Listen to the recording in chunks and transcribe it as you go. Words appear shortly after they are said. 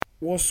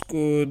What's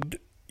good,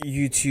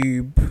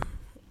 YouTube?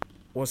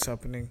 What's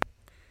happening?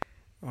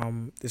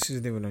 This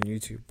isn't even on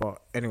YouTube,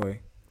 but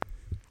anyway,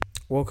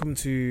 welcome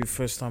to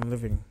First Time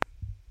Living.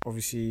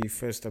 Obviously,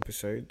 first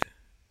episode,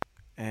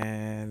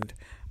 and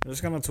I'm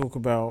just gonna talk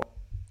about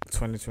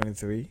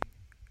 2023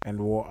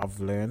 and what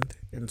I've learned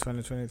in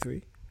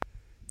 2023.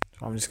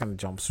 So I'm just gonna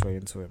jump straight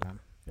into it,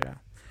 man. Yeah.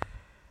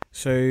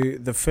 So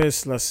the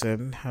first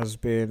lesson has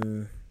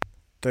been: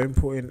 don't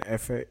put in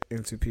effort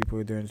into people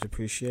who don't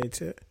appreciate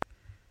it.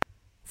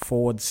 /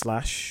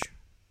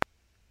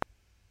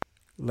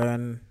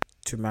 learn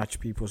to match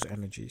people's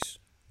energies,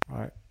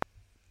 right?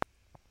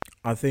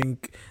 I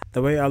think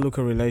the way I look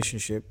at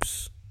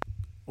relationships,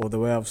 or the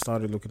way I've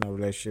started looking at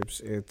relationships,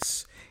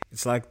 it's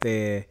like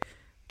they're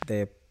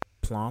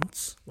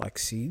plants, like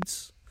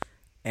seeds,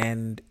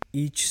 and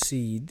each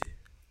seed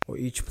or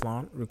each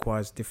plant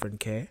requires different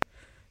care.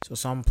 So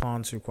some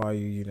plants require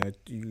you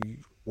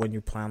when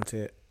you plant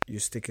it, you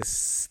stick a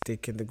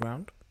stick in the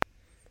ground,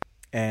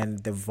 and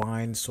the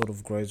vine sort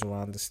of grows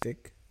around the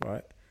stick,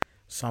 right?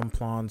 Some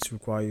plants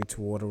require you to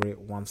water it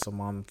once a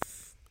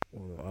month,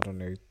 or I don't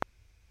know,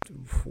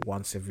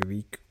 once every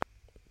week,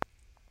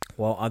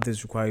 while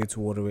others require you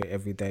to water it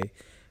every day,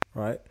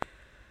 right?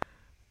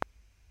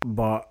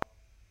 But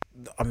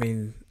I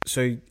mean,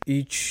 so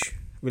each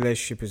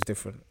relationship is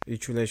different.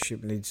 Each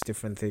relationship needs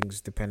different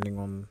things depending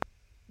on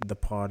the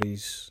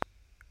parties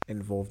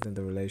involved in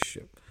the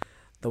relationship.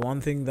 The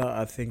one thing that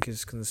I think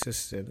is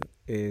consistent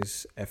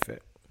is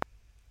effort.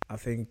 I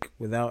think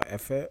without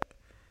effort,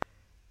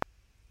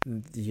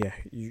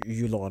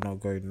 you lot are not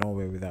going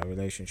nowhere with that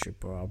relationship,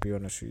 bro. I'll be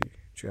honest with you.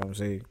 Do you know what I'm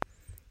saying?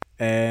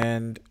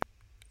 And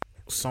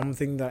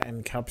something that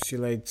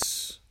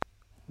encapsulates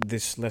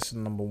this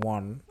lesson number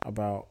one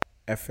about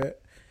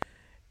effort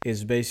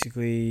is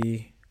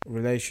basically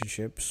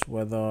relationships,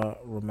 whether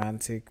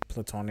romantic,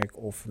 platonic,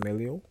 or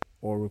familial,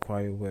 all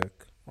require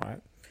work,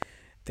 right?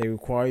 They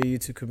require you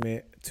to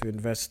commit, to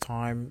invest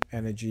time,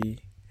 energy,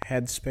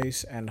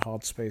 headspace, and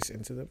heart space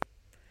into them.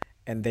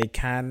 And they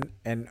can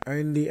and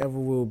only ever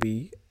will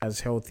be as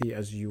healthy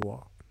as you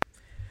are.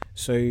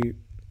 So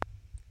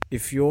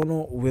if you're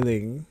not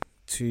willing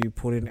to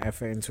put in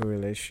effort into a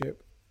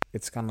relationship,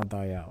 it's gonna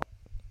die out.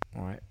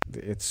 Alright?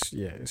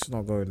 It's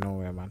not going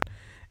nowhere, man.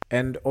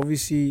 And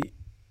obviously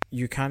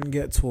you can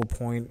get to a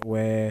point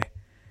where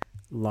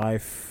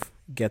life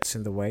gets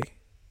in the way.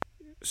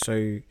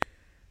 So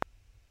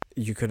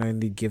you can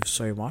only give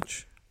so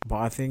much. But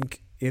I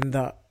think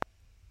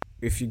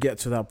if you get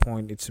to that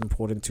point, it's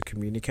important to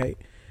communicate,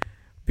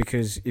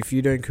 because if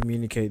you don't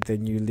communicate,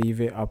 then you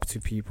leave it up to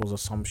people's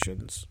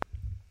assumptions,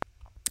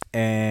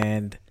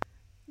 and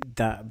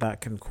that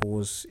can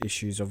cause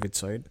issues of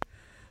its own.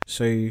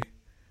 So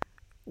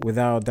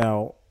without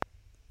doubt,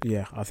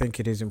 I think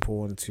it is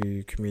important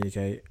to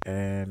communicate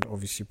and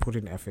obviously put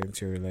in effort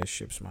into your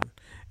relationships, man.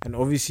 And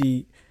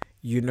obviously,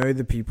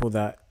 the people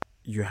that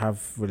you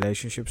have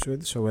relationships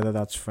with, so whether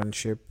that's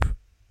friendship,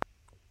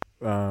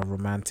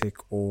 romantic,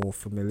 or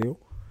familial,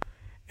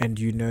 and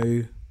you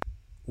know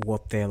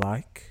what they're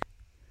like.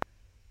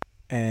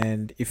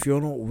 And if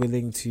you're not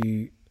willing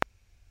to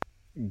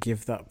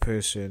give that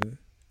person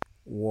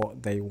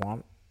what they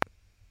want,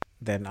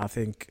 then I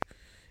think,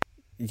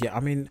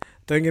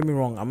 don't get me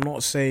wrong, I'm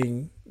not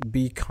saying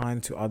be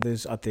kind to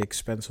others at the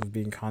expense of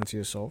being kind to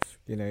yourself.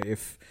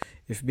 If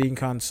being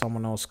kind to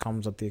someone else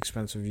comes at the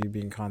expense of you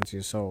being kind to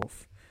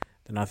yourself,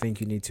 then I think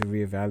you need to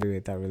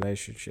reevaluate that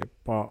relationship.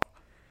 But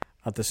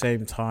at the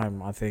same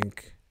time, I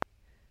think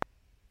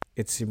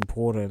it's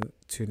important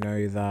to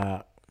know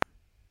that,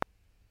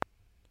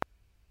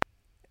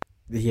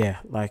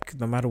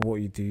 no matter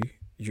what you do,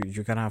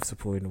 you're going to have to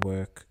put in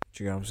work.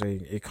 Do you know what I'm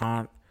saying?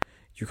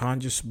 You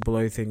can't just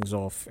blow things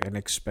off and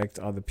expect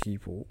other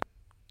people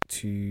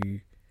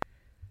to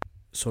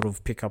sort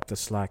of pick up the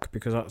slack,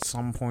 because at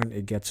some point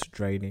it gets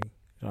draining.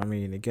 You know what I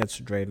mean? It gets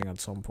draining at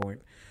some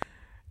point.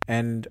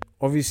 And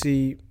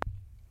obviously,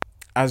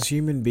 as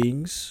human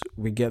beings,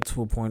 we get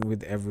to a point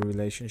with every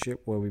relationship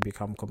where we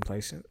become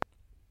complacent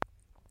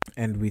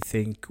and we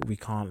think we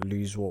can't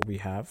lose what we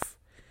have,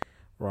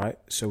 right?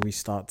 So we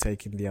start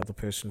taking the other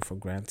person for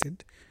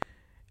granted.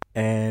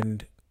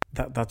 And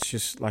that's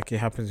just like it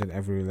happens in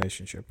every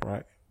relationship,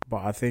 right?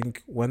 But I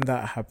think when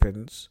that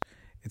happens,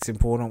 it's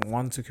important,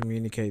 one, to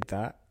communicate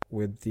that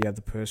with the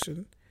other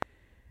person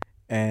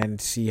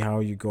and see how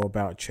you go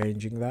about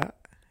changing that.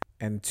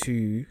 And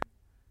two,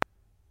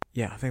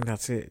 I think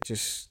that's it.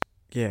 Just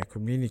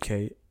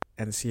communicate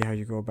and see how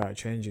you go about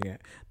changing it.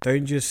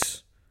 Don't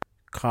just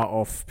cut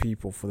off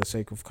people for the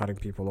sake of cutting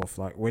people off.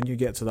 Like, when you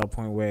get to that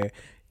point where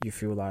you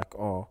feel like,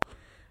 oh,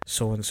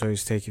 so and so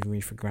is taking me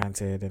for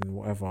granted and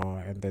whatever,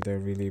 and they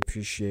don't really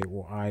appreciate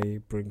what I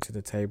bring to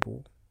the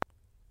table,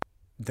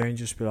 don't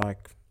just be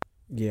like,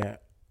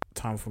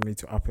 time for me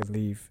to up and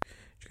leave. Do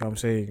you know what I'm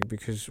saying?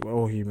 Because we're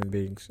all human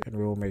beings and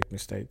we all make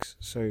mistakes.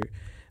 So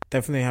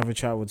definitely have a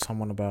chat with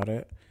someone about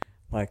it,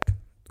 like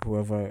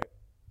whoever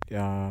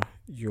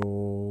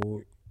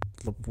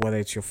whether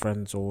it's your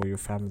friends or your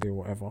family or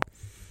whatever.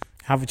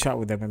 Have a chat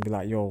with them and be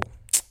like, yo,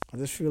 I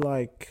just feel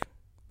like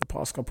the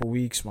past couple of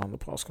weeks, man, the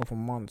past couple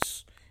of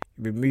months,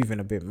 you've been moving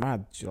a bit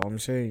mad. Do you know what I'm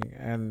saying?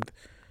 And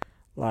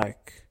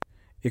like,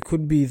 it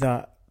could be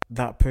that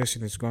that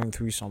person is going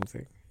through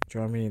something. Do you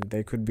know what I mean?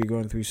 They could be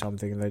going through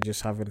something and they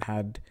just haven't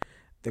had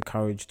the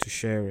courage to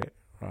share it,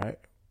 right?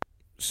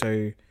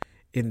 So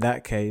in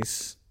that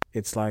case,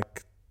 it's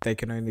like they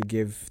can only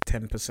give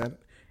 10%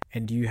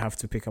 and you have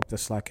to pick up the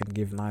slack and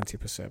give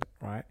 90%,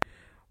 right?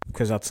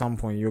 Because at some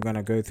point you're going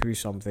to go through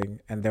something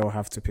and they'll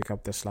have to pick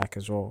up the slack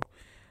as well.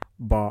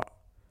 But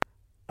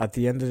at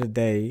the end of the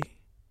day,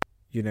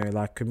 you know,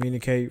 like,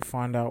 communicate,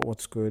 find out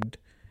what's good.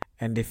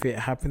 And if it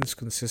happens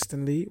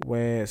consistently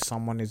where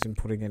someone isn't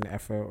putting in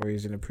effort or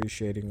isn't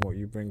appreciating what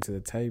you bring to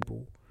the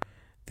table,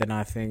 then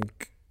I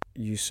think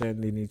you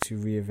certainly need to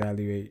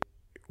reevaluate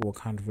what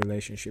kind of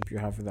relationship you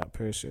have with that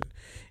person.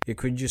 It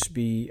could just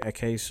be a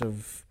case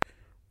of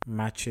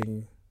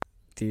matching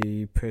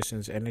the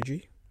person's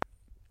energy.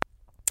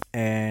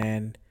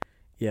 And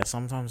yeah,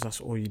 sometimes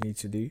that's all you need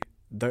to do.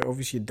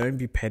 Don't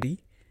be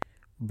petty,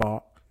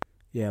 but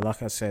yeah,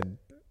 like I said,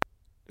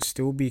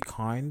 still be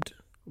kind,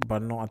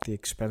 but not at the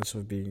expense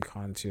of being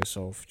kind to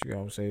yourself. Do you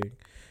know what I'm saying?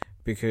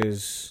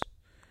 Because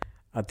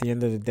at the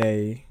end of the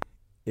day,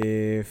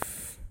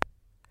 if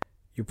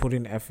you put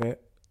in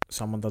effort,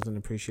 someone doesn't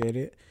appreciate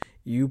it.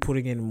 You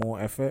putting in more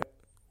effort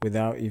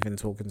without even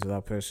talking to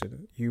that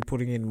person, you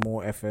putting in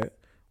more effort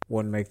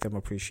won't make them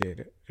appreciate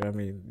it. You know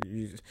what I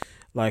mean?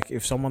 Like,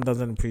 if someone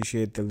doesn't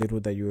appreciate the little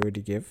that you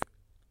already give,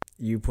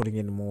 you putting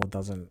in more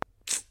doesn't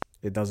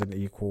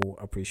equal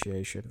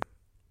appreciation.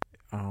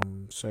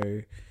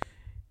 So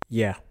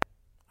yeah,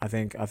 I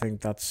think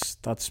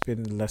that's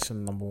been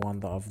lesson number one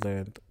that I've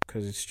learned,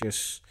 because it's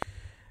just,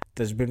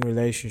 there's been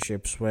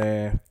relationships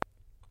where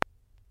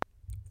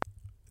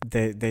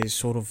they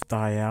sort of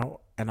die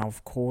out, and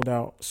I've called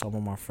out some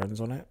of my friends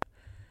on it,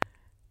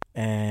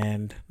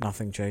 and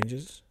nothing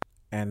changes.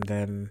 And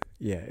then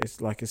yeah,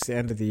 it's like, it's the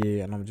end of the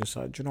year, and I'm just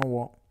like, do you know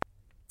what?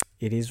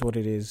 It is what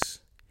it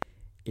is.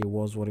 It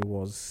was what it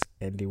was,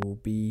 and it will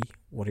be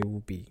what it will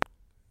be.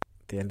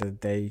 At the end of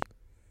the day,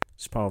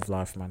 it's part of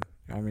life, man.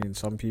 I mean,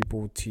 some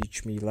people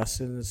teach me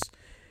lessons,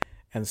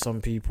 and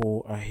some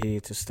people are here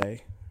to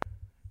stay,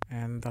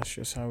 and that's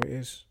just how it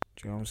is.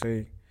 Do you know what I'm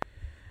saying?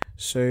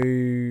 So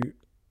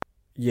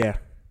yeah,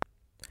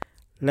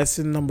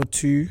 lesson number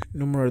 2,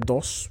 numero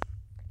dos,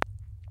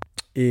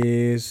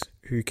 is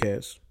who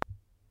cares?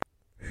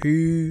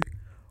 Who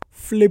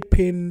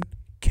flipping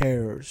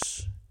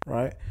cares,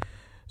 right?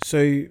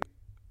 So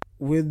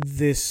with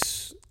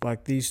this,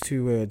 like, these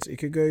two words, it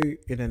could go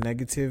in a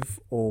negative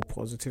or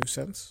positive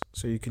sense.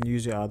 So you can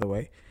use it either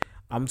way.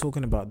 I'm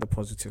talking about the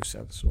positive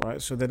sense,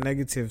 right? So the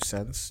negative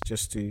sense,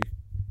 just a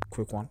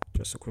quick one,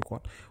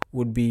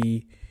 would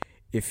be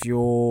if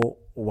you're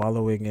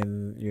wallowing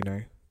in, you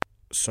know,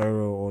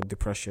 sorrow or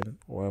depression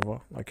or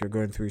whatever, like you're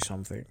going through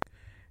something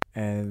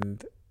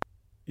and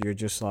you're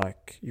just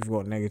like, you've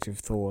got negative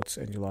thoughts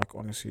and you're like,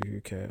 honestly,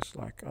 who cares?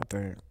 Like, I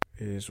don't,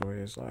 it is what it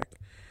is, like.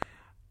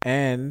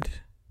 And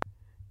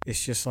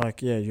it's just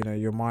like, yeah, you know,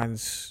 your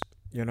mind's,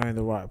 you're not in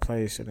the right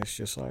place, and it's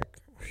just like,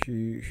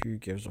 who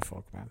gives a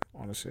fuck, man,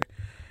 honestly.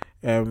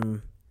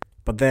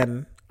 But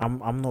then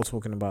I'm not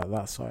talking about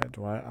that side,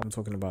 right? I'm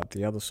talking about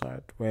the other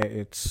side, where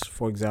it's,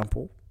 for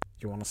example,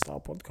 you want to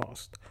start a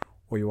podcast,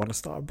 or you want to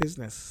start a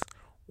business,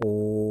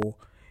 or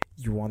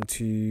you want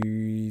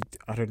to,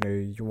 I don't know,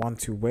 you want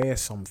to wear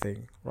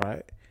something,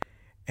 right?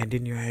 And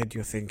in your head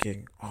you're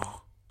thinking,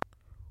 oh,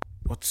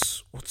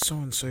 what's so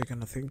and so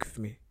gonna think of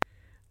me?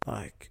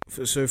 Like,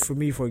 so for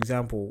me, for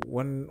example,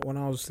 when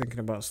I was thinking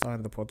about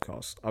starting the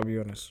podcast, I'll be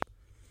honest,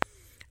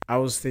 I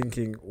was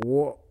thinking,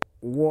 what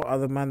are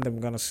the man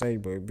them gonna say,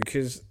 bro?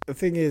 Because the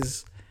thing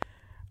is,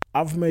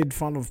 I've made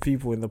fun of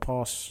people in the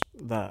past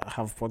that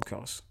have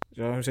podcasts.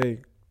 You know what I'm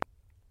saying?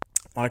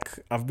 Like,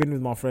 I've been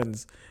with my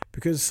friends,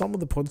 because some of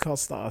the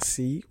podcasts that I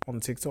see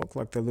on TikTok,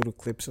 like the little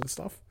clips and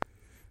stuff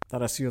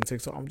that I see on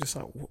TikTok, I'm just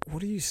like,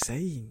 what are you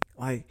saying?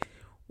 Like,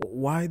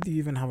 why do you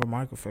even have a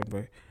microphone,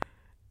 bro?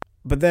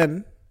 But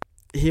then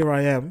here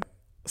I am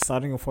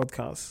starting a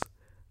podcast,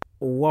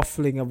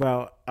 waffling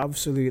about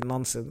absolute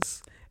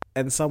nonsense,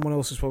 and someone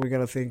else is probably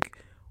gonna think,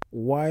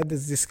 why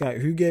does this guy,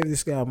 who gave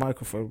this guy a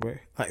microphone, bro?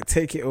 Like,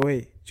 take it away.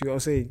 Do you know what I'm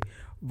saying?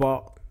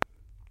 But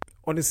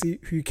honestly,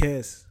 who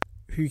cares?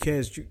 Who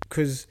cares?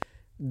 Because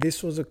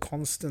this was a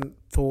constant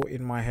thought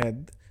in my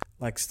head,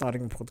 like,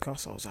 starting a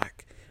podcast. I was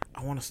like,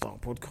 I want to start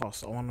a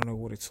podcast. I want to know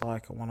what it's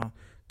like. I want to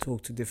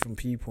talk to different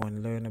people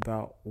and learn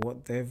about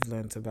what they've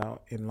learned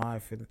about in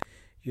life, and,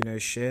 you know,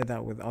 share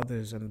that with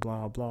others and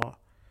blah, blah.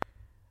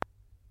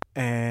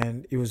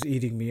 And it was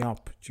eating me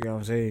up. Do you know what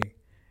I'm saying?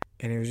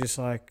 And it was just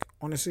like,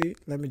 honestly,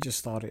 let me just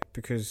start it,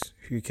 because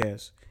who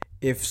cares?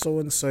 If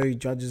so-and-so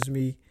judges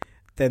me,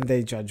 then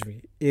they judge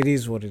me. It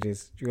is what it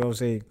is. Do you know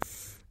what I'm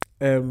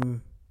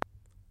saying?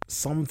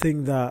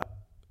 Something that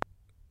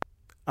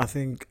I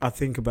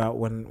think about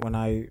when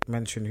I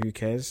mention who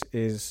cares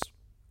is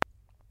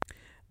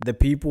the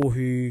people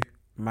who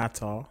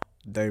matter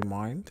don't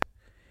mind,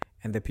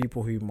 and the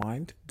people who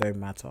mind don't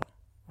matter,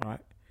 right?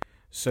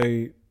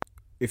 So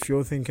if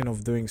you're thinking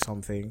of doing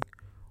something,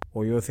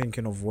 or you're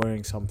thinking of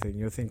wearing something,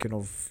 you're thinking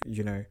of,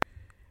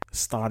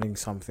 starting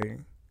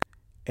something,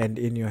 and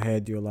in your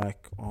head you're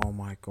like, oh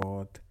my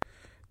God,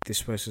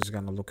 this person's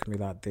gonna look at me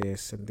like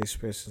this, and this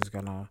person's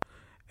gonna,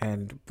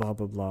 and blah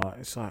blah blah.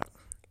 It's like,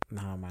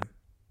 nah, man.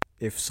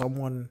 If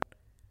someone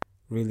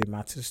really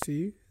matters to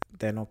you,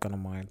 they're not gonna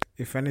mind.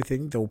 If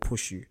anything, they'll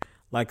push you.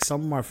 Like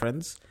some of my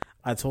friends,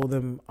 I told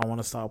them I want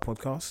to start a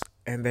podcast,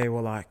 and they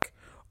were like,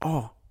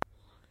 oh,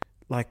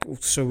 like,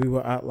 so we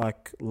were at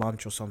like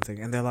lunch or something,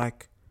 and they're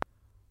like,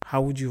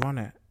 how would you run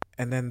it?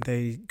 And then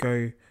they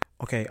go,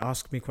 okay,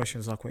 ask me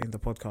questions like we're in the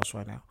podcast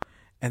right now.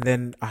 And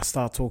then I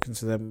start talking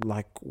to them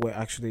like we're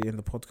actually in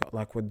the podcast,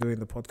 like we're doing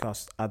the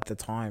podcast at the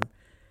time.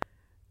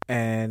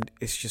 And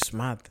it's just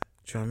mad.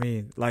 Do you know what I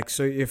mean? Like,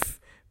 so if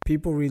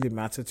people really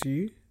matter to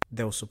you,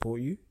 they'll support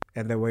you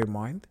and they won't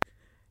mind.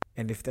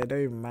 And if they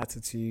don't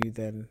matter to you,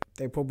 then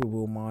they probably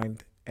will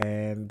mind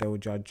and they'll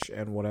judge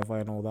and whatever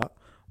and all that.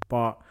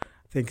 But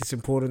I think it's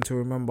important to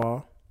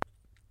remember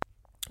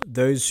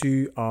those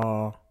who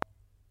are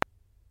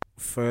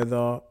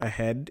further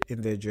ahead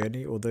in their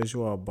journey, or those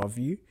who are above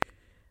you,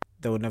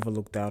 they will never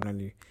look down on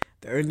you.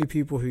 The only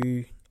people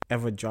who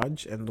ever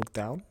judge and look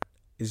down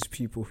is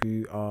people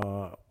who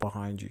are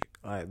behind you.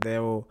 Like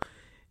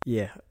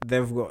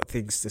they've got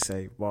things to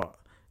say, but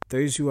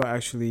those who are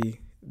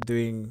actually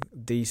doing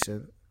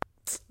decent,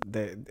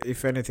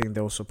 if anything,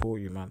 they'll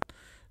support you, man.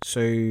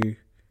 So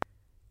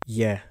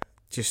yeah,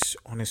 just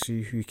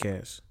honestly, who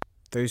cares?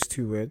 Those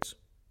two words,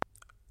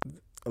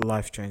 a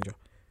life changer.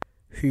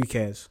 Who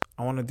cares?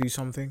 I want to do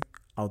something,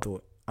 I'll do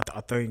it.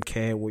 I don't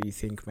care what you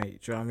think,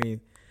 mate. Do you know what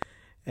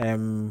I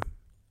mean?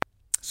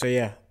 So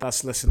yeah,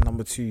 that's lesson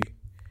number 2. And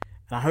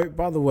I hope,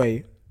 by the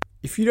way,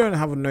 if you don't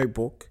have a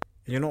notebook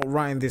and you're not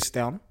writing this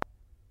down,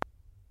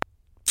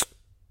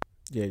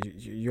 yeah,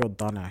 you're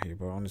done out here,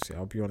 bro. Honestly,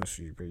 I'll be honest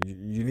with you, bro.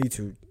 You need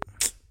to.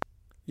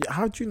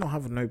 How do you not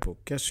have a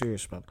notebook? Get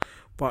serious, man.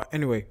 But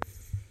anyway,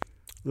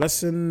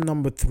 lesson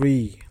number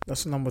 3.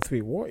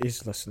 What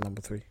is lesson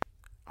number 3?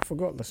 I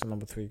forgot lesson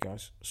number 3,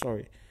 guys.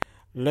 Sorry.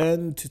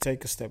 Learn to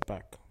take a step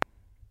back.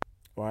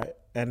 Right?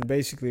 And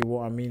basically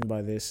what I mean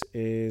by this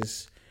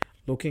is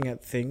looking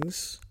at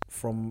things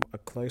from a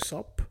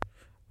close-up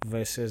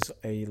versus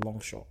a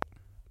long shot.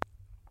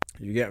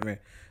 You get me?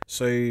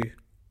 So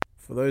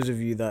for those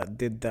of you that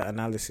did that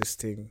analysis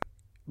thing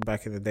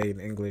back in the day in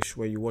English,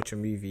 where you watch a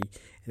movie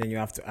and then you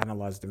have to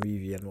analyze the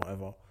movie and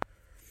whatever.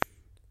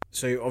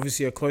 So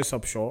obviously a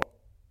close-up shot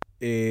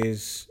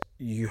is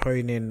you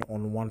hone in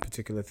on one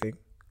particular thing.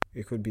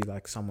 It could be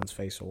like someone's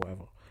face or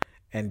whatever,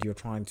 and you're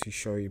trying to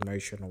show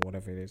emotion or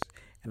whatever it is.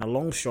 And a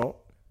long shot,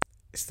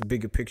 it's the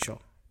bigger picture.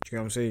 Do you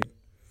know what I'm saying?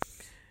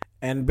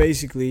 And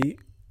basically,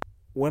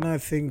 when I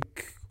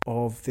think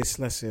of this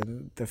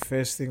lesson, the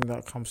first thing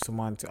that comes to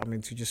mind,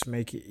 to just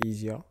make it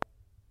easier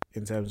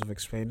in terms of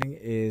explaining,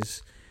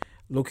 is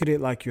look at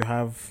it like you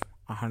have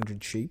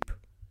 100 sheep.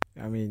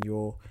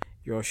 You're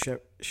a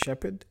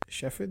shepherd.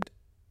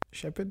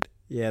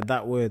 Yeah,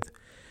 that word.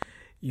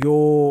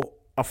 You're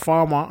a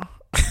farmer.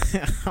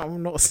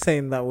 I'm not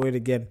saying that word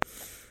again.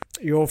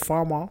 You're a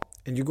farmer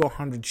and you got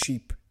 100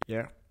 sheep,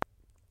 yeah?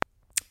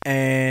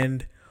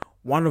 And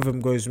one of them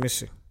goes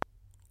missing.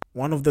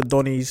 One of the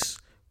Donnies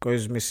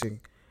goes missing.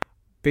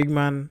 Big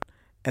man,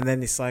 and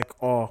then it's like,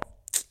 oh,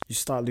 you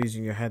start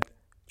losing your head. Do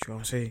you know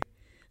what I'm saying?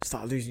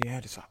 Start losing your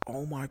head. It's like,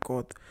 oh my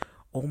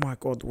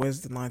God,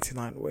 where's the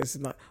 99? Where's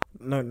the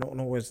no,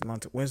 where's the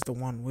 90? Where's the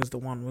 1? Where's the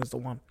 1? Where's the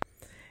 1?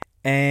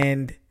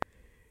 And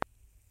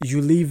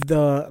you leave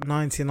the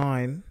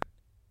 99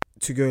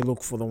 to go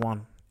look for the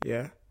 1,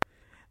 yeah?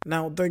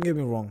 Now, don't get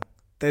me wrong.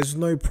 There's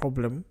no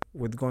problem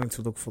with going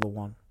to look for the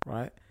 1,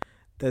 right?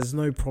 There's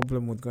no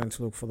problem with going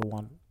to look for the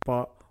 1.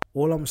 But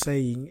all I'm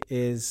saying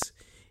is,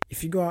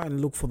 if you go out and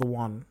look for the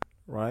 1,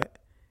 right,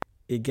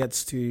 it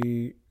gets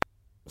to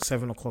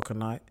 7 o'clock at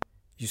night,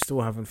 you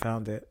still haven't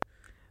found it.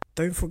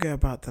 Don't forget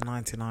about the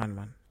 99,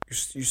 man.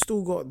 You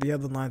still got the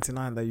other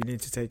 99 that you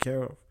need to take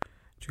care of. Do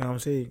you know what I'm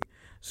saying?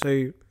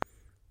 So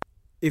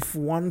if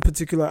one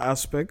particular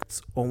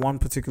aspect or one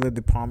particular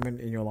department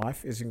in your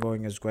life isn't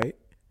going as great,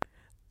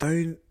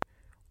 don't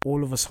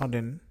all of a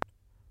sudden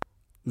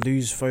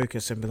lose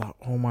focus and be like,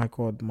 oh my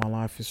God, my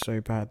life is so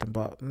bad.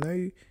 But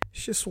no,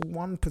 it's just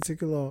one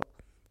particular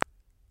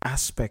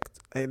aspect.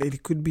 And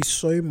it could be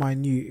so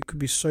minute, it could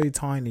be so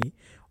tiny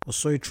or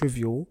so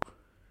trivial.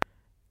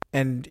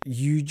 And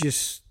you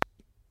just,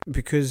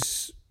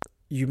 because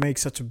you make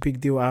such a big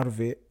deal out of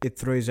it, it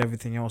throws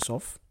everything else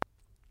off.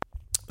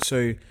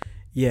 So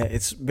yeah,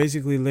 it's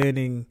basically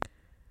learning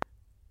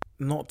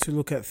not to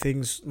look at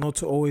things, not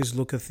to always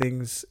look at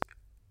things,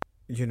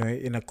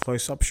 in a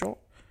close-up shot.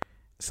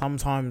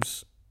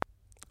 Sometimes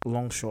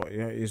long shot,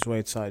 is where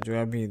it's at. Do you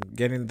know what I mean?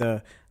 Getting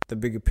the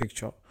bigger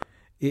picture.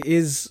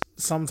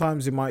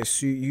 Sometimes it might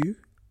suit you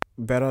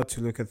better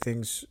to look at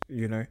things,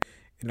 in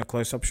a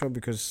close-up shot,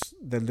 because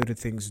the little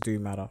things do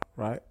matter,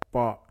 right?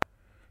 But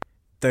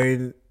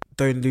don't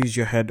lose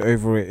your head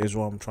over it is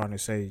what I'm trying to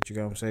say. Do you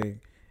get what I'm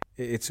saying?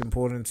 It's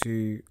important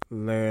to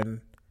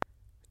learn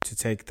to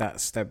take that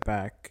step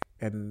back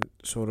and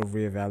sort of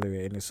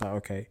reevaluate. And it's like,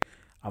 okay,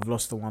 I've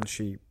lost the one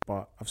sheep,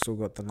 but I've still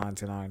got the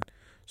 99.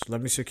 So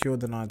let me secure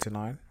the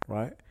 99,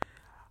 right?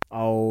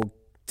 I'll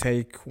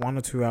take 1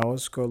 or 2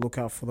 hours, go look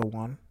out for the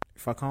one.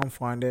 If I can't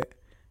find it,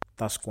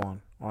 that's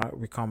gone. All right,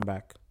 we come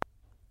back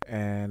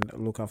and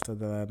look after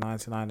the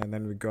 99, and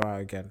then we go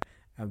out again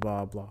and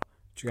blah blah.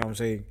 Do you get what I'm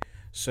saying?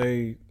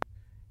 So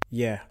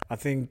yeah, I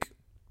think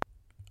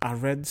I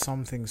read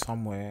something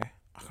somewhere,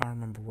 I can't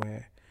remember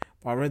where,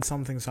 but I read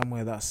something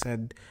somewhere that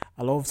said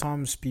a lot of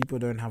times people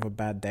don't have a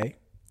bad day,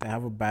 they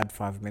have a bad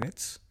 5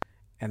 minutes,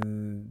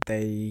 and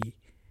they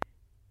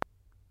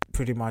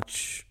pretty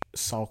much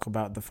sulk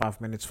about the 5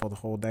 minutes for the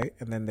whole day,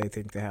 and then they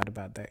think they had a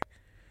bad day.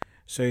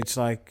 So it's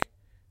like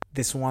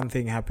this one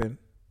thing happened,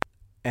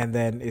 and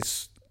then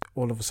it's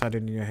all of a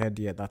sudden in your head,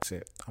 yeah, that's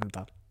it, I'm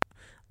done.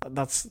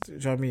 That's, do you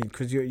know what I mean?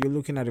 Because you're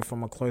looking at it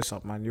from a close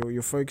up, man.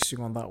 You're focusing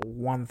on that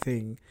one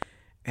thing,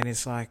 and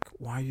it's like,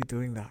 why are you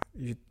doing that?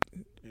 You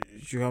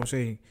know what I'm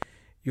saying?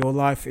 Your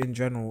life in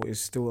general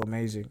is still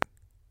amazing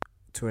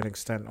to an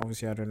extent.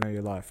 Obviously, I don't know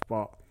your life,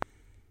 but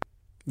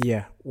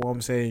yeah, what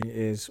I'm saying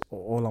is,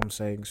 or all I'm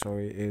saying,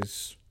 sorry,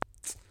 is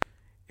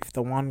if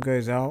the one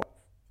goes out,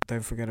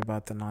 don't forget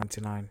about the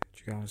 99.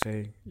 Do you know what I'm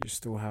saying? You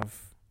still have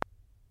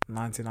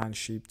 99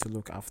 sheep to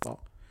look after.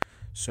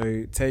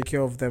 So take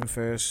care of them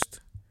first,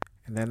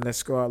 and then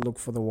let's go out, look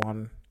for the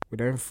one. We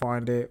don't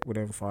find it,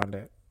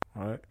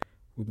 all right?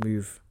 We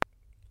move.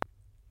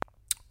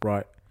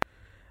 Right.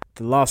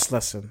 The last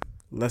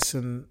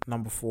lesson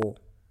number 4,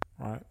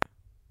 right,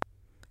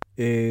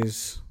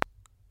 is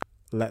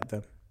let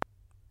them.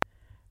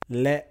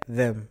 Let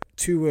them.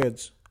 2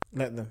 words,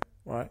 let them,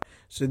 right?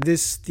 So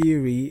this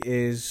theory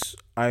is,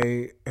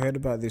 I heard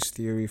about this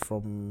theory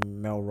from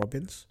Mel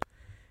Robbins,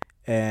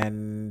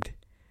 and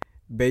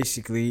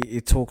basically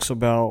it talks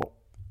about,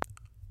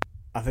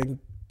 I think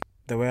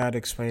the way I'd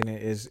explain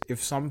it is,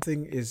 if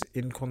something is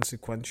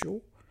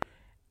inconsequential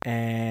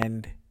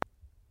and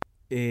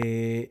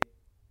if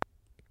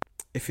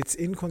it's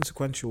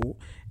inconsequential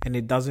and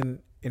it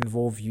doesn't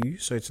involve you,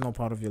 so it's not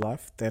part of your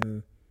life,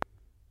 then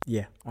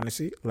yeah,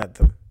 honestly, let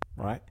them,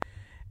 right?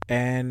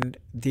 And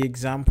the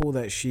example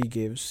that she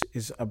gives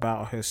is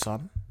about her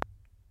son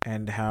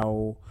and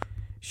how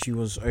she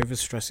was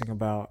overstressing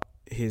about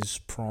his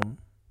prom,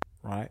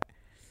 right?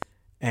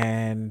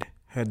 And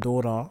her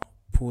daughter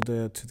pulled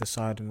her to the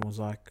side and was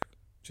like,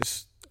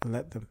 just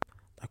let them.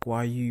 Like,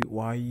 why are you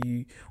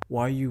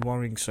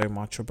worrying so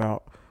much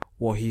about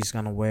what he's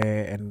gonna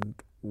wear and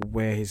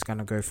where he's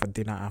gonna go for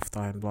dinner after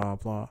and blah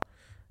blah?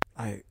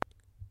 Like,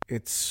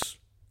 it's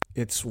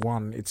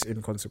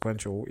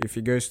inconsequential. If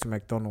he goes to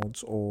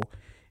McDonald's or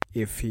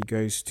if he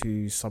goes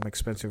to some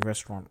expensive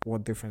restaurant,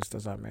 what difference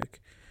does that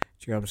make?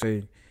 Do you know what I'm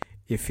saying?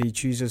 If he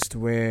chooses to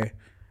wear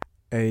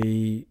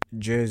a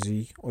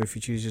jersey, or if he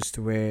chooses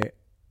to wear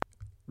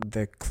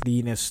the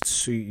cleanest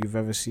suit you've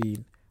ever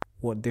seen,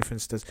 what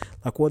difference does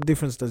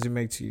it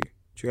make to you? Do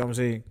you know what I'm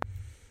saying?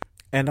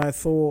 And I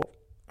thought,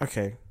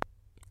 okay,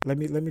 let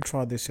me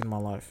try this in my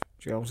life.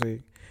 Do you know what I'm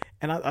saying?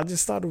 And I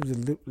just started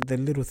with the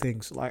little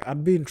things. Like,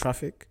 I'd be in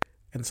traffic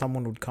and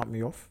someone would cut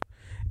me off.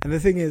 And the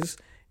thing is,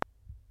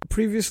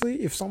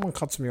 previously, if someone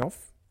cuts me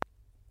off,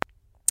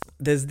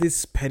 there's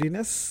this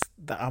pettiness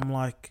that I'm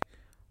like,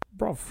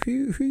 bruv,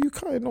 who you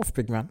cutting off,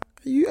 big man?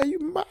 Are you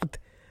mad?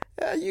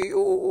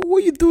 What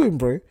are you doing,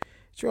 bro? Do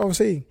you know what I'm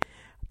saying?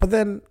 But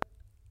then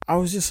I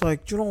was just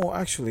like, do you know what,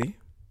 actually,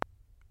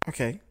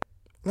 okay,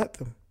 let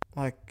them.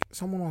 Like,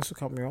 someone wants to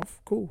cut me off,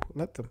 cool,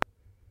 let them.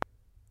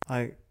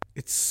 Like,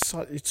 it's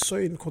so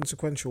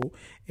inconsequential,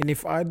 and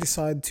if I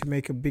decide to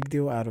make a big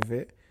deal out of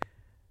it,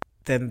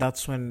 then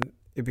that's when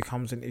it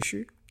becomes an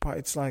issue. But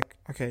it's like,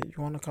 okay,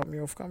 you want to cut me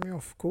off,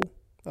 cool,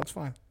 that's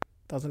fine,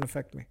 doesn't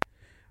affect me,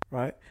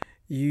 right?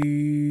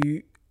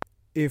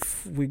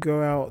 If we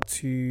go out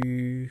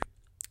to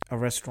a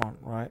restaurant,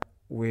 right,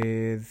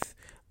 with,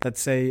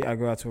 let's say I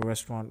go out to a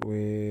restaurant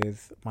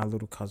with my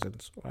little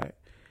cousins, right,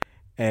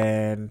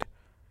 and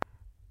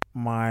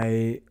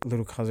my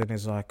little cousin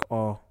is like,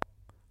 oh,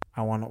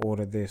 I want to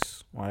order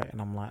this, right,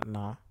 and I'm like,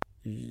 nah,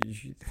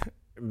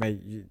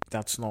 mate,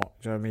 that's not,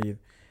 do you know what I mean?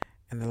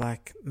 And they're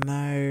like,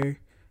 no,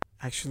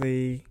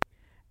 actually,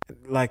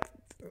 like,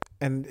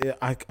 and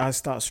I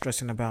start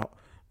stressing about,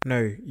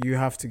 no, you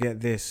have to get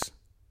this.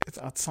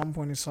 At some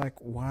point, it's like,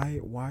 why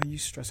are you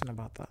stressing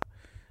about that?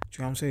 Do you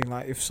know what I'm saying?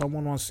 Like, if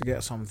someone wants to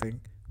get something,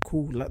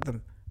 cool, let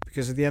them.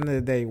 Because at the end of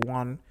the day,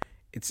 1,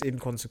 it's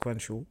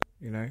inconsequential,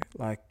 you know,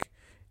 like,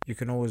 you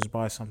can always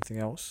buy something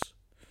else.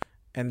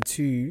 And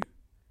 2,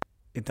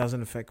 it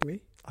doesn't affect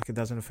me, like, it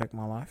doesn't affect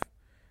my life.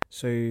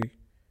 So, do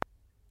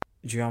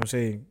you know what I'm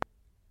saying?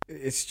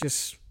 It's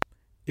just,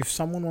 if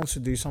someone wants to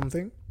do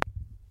something,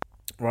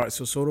 right,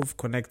 so sort of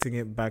connecting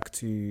it back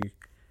to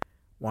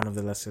one of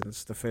the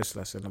lessons, the first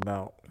lesson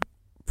about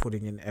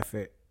putting in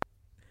effort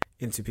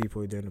into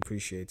people who don't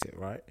appreciate it,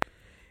 right?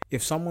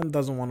 If someone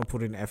doesn't want to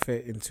put in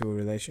effort into a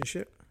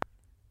relationship,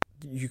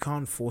 you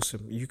can't force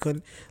them. You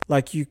can,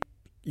 like, you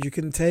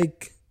can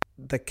take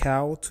the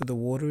cow to the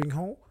watering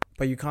hole,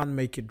 but you can't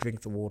make it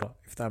drink the water,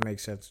 if that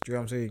makes sense. Do you know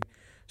what I'm saying?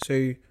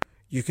 So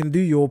you can do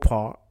your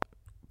part,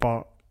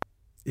 but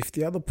if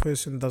the other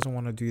person doesn't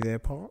want to do their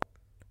part,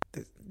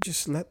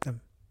 just let them,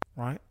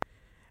 right?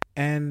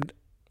 And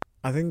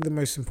I think the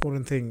most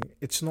important thing,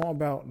 it's not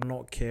about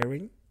not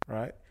caring,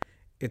 right?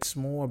 It's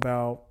more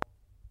about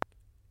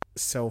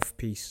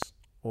self-peace,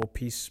 or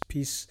peace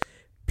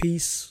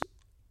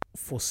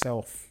for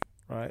self,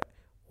 right?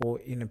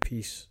 Or inner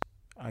peace,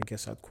 I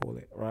guess I'd call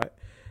it, right?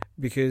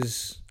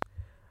 Because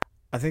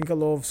I think a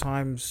lot of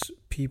times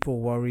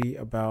people worry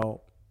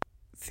about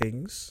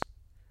things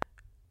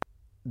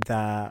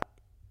that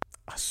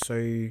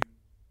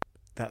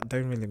that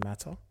don't really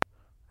matter,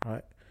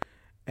 right?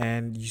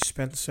 And you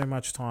spend so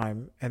much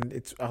time, and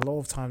it's a lot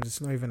of times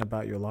it's not even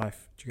about your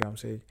life. Do you get what I'm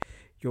saying?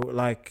 You're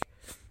like,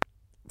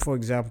 for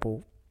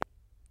example,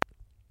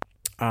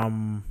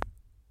 some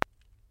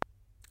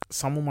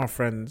of my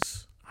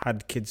friends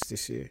had kids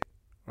this year,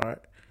 right?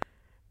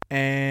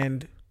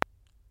 And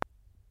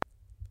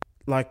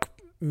like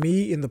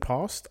me in the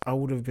past, I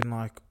would have been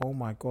like, oh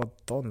my God,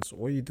 Dons,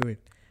 what are you doing?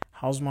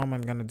 How's my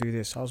man gonna do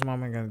this? How's my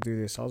man gonna do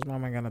this? How's my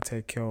man gonna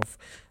take care of,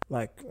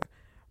 like,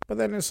 but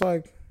then it's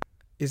like,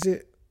 is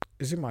it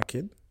my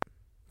kid?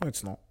 No,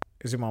 it's not.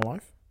 Is it my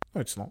life?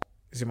 No, it's not.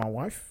 Is it my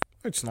wife?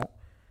 No, it's not.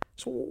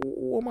 So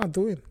what am I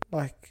doing?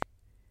 Like,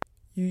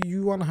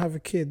 you want to have a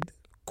kid?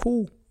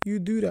 Cool, you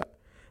do that.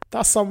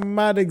 That's a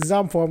mad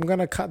example. I'm going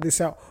to cut this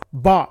out.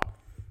 But,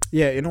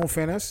 yeah, in all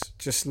fairness,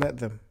 just let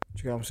them.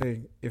 Do you know what I'm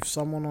saying? If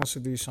someone wants to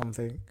do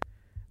something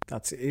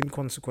that's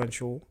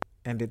inconsequential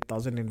and it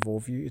doesn't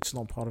involve you, it's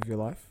not part of your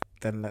life,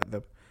 then let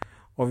them.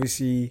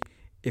 Obviously,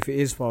 if it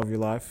is part of your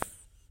life,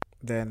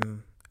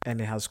 then,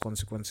 and it has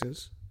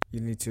consequences,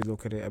 you need to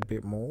look at it a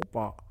bit more.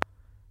 But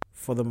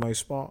for the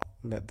most part,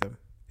 let them.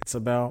 It's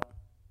about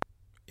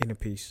inner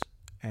peace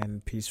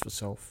and peace for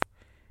self.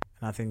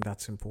 And I think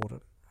that's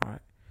important,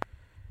 right?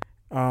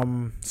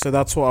 So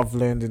that's what I've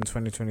learned in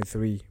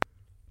 2023.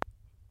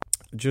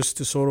 Just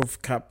to sort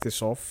of cap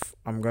this off,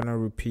 I'm going to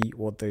repeat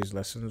what those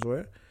lessons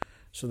were.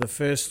 So the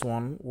first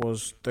one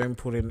was, don't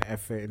put in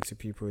effort into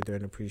people who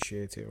don't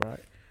appreciate it, right?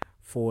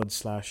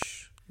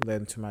 /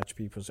 learn to match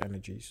people's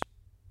energies.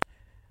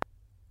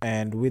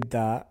 And with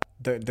that,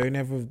 don't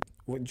ever, do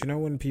you know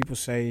when people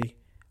say,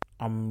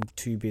 I'm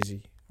too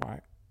busy,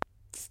 right?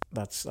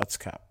 That's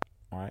cap,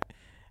 right?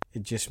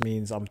 It just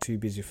means I'm too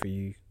busy for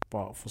you,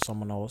 but for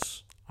someone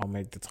else, I'll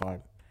make the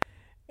time.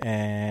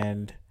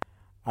 And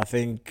I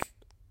think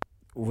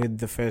with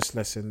the first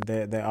lesson,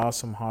 there are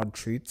some hard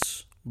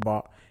truths,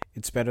 but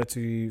it's better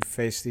to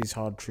face these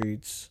hard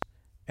truths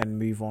and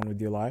move on with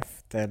your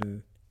life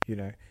than,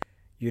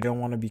 you don't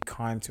want to be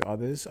kind to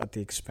others at the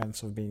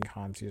expense of being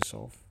kind to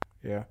yourself.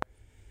 Yeah.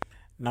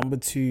 Number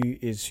 2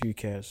 is, who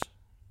cares?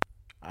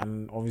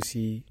 And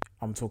obviously,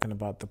 I'm talking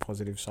about the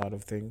positive side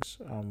of things.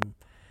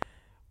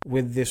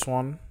 With this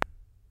one,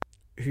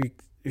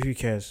 who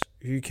cares?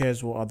 Who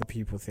cares what other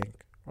people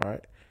think,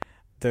 right?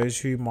 Those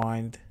who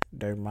mind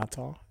don't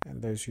matter,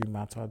 and those who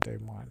matter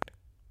don't mind.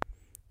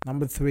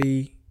 Number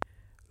 3,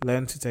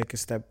 learn to take a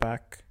step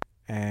back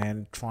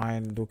and try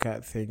and look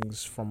at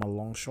things from a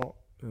long shot,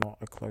 not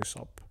a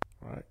close-up,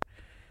 right?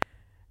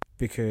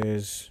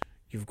 Because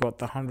you've got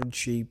the 100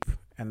 sheep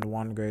and the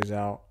one goes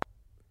out.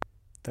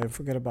 Don't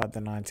forget about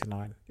the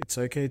 99. It's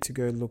okay to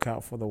go look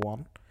out for the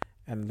one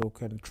and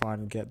look and try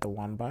and get the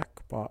one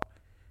back, but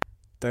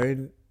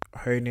don't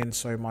hone in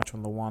so much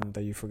on the one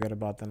that you forget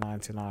about the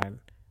 99,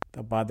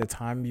 that by the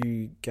time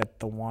you get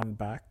the one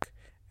back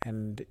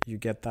and you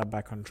get that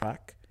back on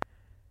track,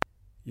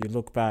 you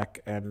look back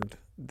and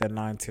the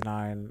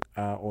 99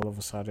 all of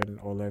a sudden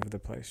all over the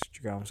place. Do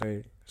you get what I'm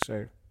saying?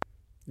 So,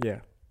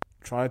 yeah,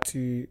 try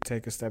to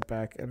take a step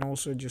back and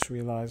also just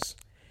realize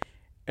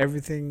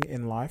everything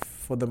in life,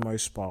 for the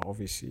most part,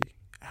 obviously,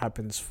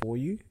 happens for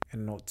you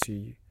and not to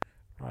you,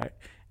 right?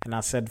 And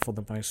I said for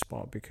the most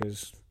part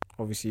because,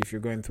 obviously, if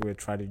you're going through a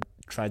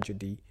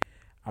tragedy,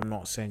 I'm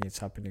not saying it's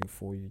happening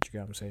for you. Do you get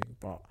what I'm saying?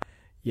 But,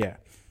 yeah.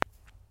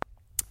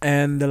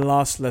 And the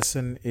last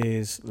lesson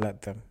is,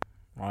 let them,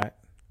 right?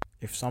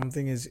 If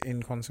something is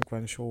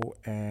inconsequential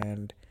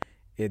and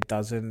it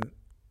doesn't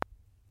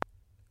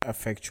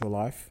affect your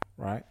life,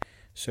 right?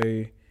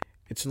 So,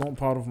 it's not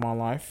part of my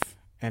life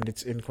and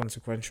it's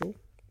inconsequential,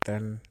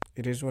 then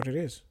it is what it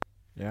is.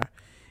 Yeah,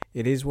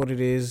 it is what it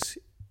is.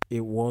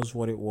 It was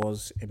what it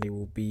was, and it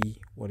will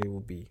be what it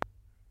will be.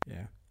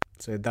 Yeah.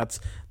 So that's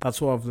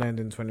what I've learned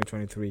in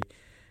 2023.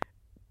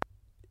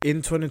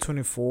 In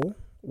 2024,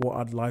 what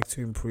I'd like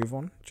to improve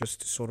on,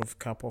 just to sort of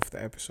cap off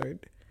the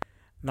episode.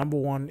 Number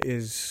 1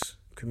 is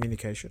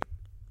communication.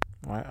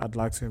 Right, I'd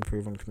like to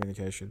improve on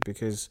communication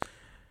because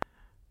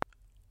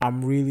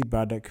I'm really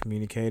bad at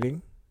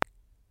communicating.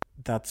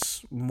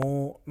 That's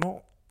more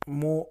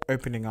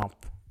opening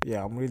up.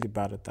 Yeah, I'm really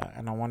bad at that,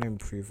 and I want to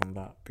improve on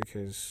that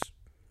because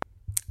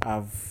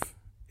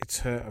it's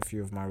hurt a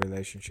few of my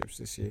relationships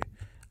this year,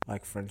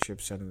 like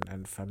friendships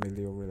and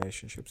familial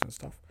relationships and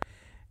stuff.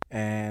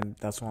 And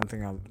that's one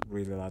thing I'd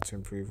really like to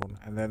improve on.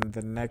 And then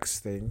the next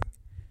thing,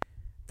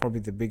 probably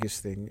the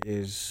biggest thing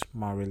is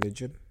my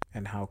religion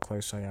and how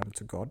close I am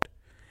to God.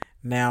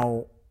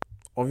 Now,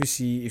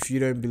 obviously, if you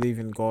don't believe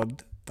in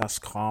God, that's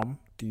calm.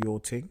 Do your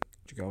thing.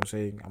 Do you get what I'm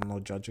saying? I'm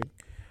not judging.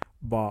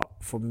 But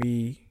for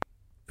me,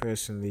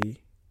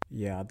 personally,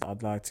 yeah,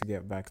 I'd like to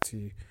get back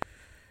to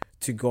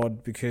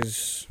God,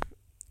 because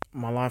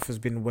my life has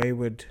been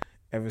wayward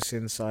ever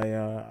since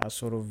I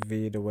sort of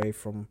veered away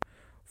from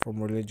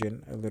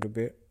religion a little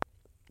bit,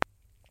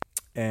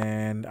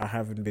 and I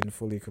haven't been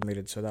fully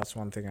committed. So that's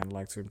one thing I'd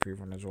like to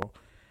improve on as well.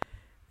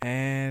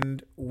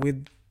 And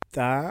with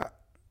that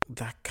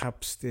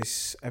caps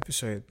this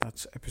episode.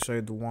 That's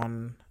episode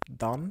 1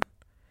 done.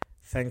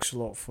 Thanks a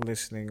lot for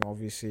listening.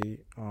 Obviously,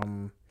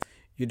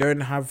 you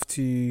don't have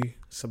to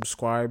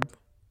subscribe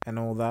and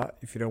all that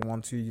if you don't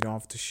want to. You don't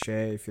have to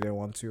share if you don't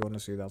want to.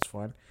 Honestly, that's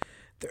fine.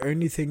 The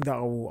only thing that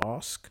I will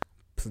ask,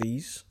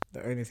 please,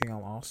 the only thing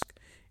I'll ask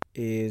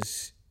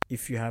is,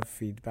 if you have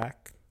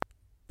feedback,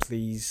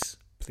 please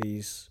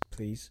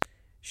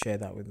share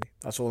that with me.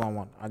 That's all I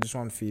want. I just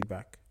want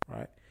feedback,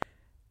 right?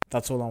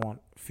 That's all I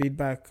want.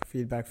 Feedback.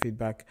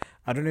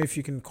 I don't know if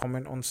you can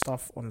comment on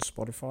stuff on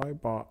Spotify,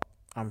 but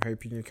I'm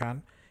hoping you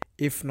can.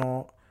 If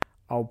not,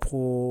 I'll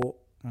put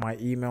my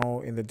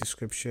email in the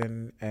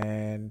description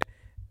and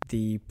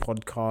the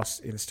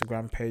podcast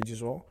Instagram page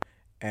as well.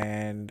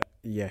 And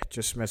yeah,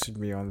 just message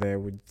me on there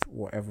with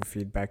whatever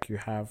feedback you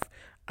have.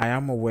 I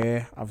am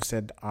aware I've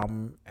said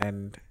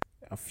and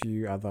a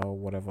few other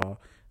whatever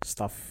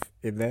stuff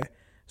in there,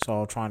 so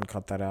I'll try and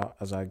cut that out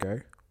as I go.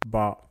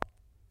 But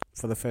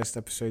for the first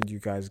episode, you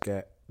guys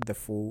get the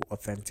full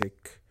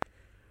authentic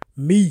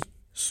me.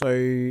 So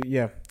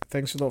yeah,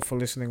 thanks a lot for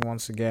listening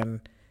once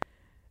again.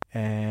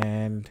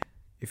 And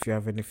if you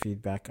have any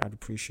feedback, I'd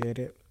appreciate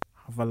it.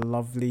 Have a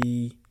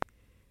lovely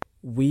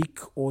week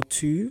or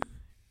two,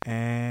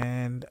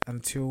 and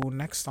until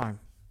next time.